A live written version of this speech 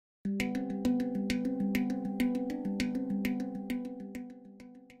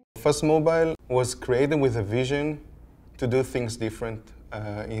FUSMobile was created with a vision to do things different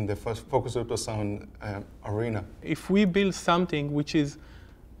in the focused ultrasound arena. If we build something which is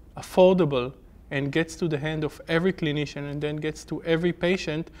affordable and gets to the hand of every clinician and then gets to every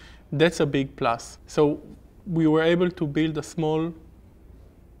patient, that's a big plus. So we were able to build a small,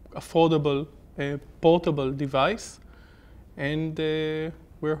 affordable, portable device, and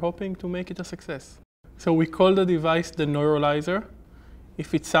we're hoping to make it a success. So we call the device the Neuralyzer.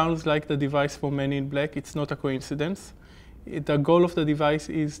 If it sounds like the device for Men in Black, it's not a coincidence. The goal of the device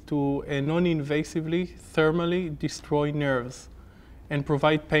is to non-invasively, thermally destroy nerves and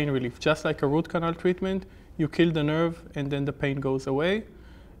provide pain relief. Just like a root canal treatment, you kill the nerve and then the pain goes away.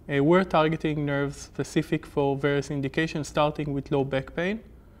 We're targeting nerves specific for various indications, starting with low back pain.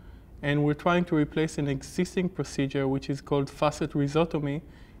 And we're trying to replace an existing procedure which is called facet rhizotomy,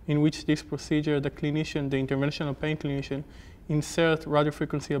 in which this procedure, the clinician, the interventional pain clinician, insert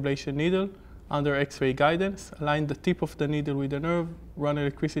radiofrequency ablation needle under X-ray guidance, align the tip of the needle with the nerve, run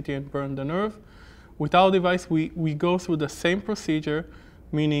electricity and burn the nerve. With our device, we go through the same procedure,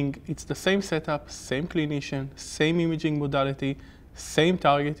 meaning it's the same setup, same clinician, same imaging modality, same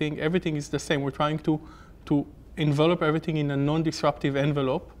targeting, everything is the same. We're trying to envelop everything in a non-disruptive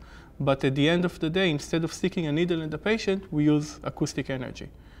envelope, but at the end of the day, instead of sticking a needle in the patient, we use acoustic energy,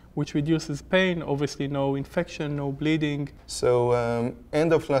 which reduces pain, obviously no infection, no bleeding. So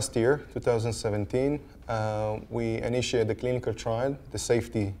end of last year, 2017, we initiated the clinical trial, the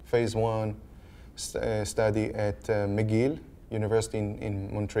safety phase 1 study at McGill University in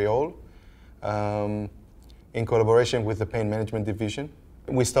Montreal, in collaboration with the pain management division.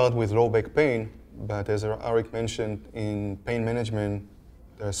 We start with low back pain, but as Arik mentioned, in pain management,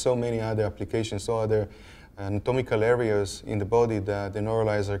 there are so many other applications, so other anatomical areas in the body that the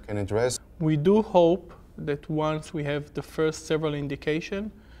Neuralyzer can address. We do hope that once we have the first several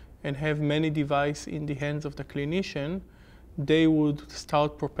indications and have many devices in the hands of the clinician, they would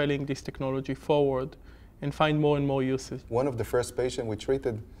start propelling this technology forward and find more and more uses. One of the first patients we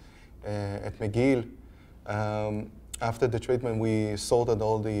treated at McGill, after the treatment we sorted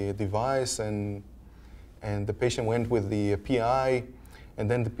all the device and the patient went with the PI. And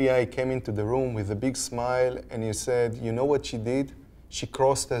then the PI came into the room with a big smile and he said, you know what she did? She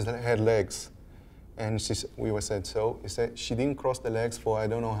crossed her legs. And we said, so? He said, she didn't cross the legs for I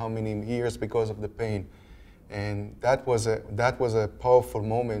don't know how many years because of the pain. And that was a powerful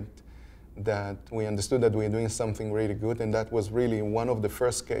moment that we understood that we were doing something really good, and that was really one of the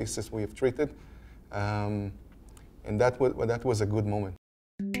first cases we have treated. And that was a good moment.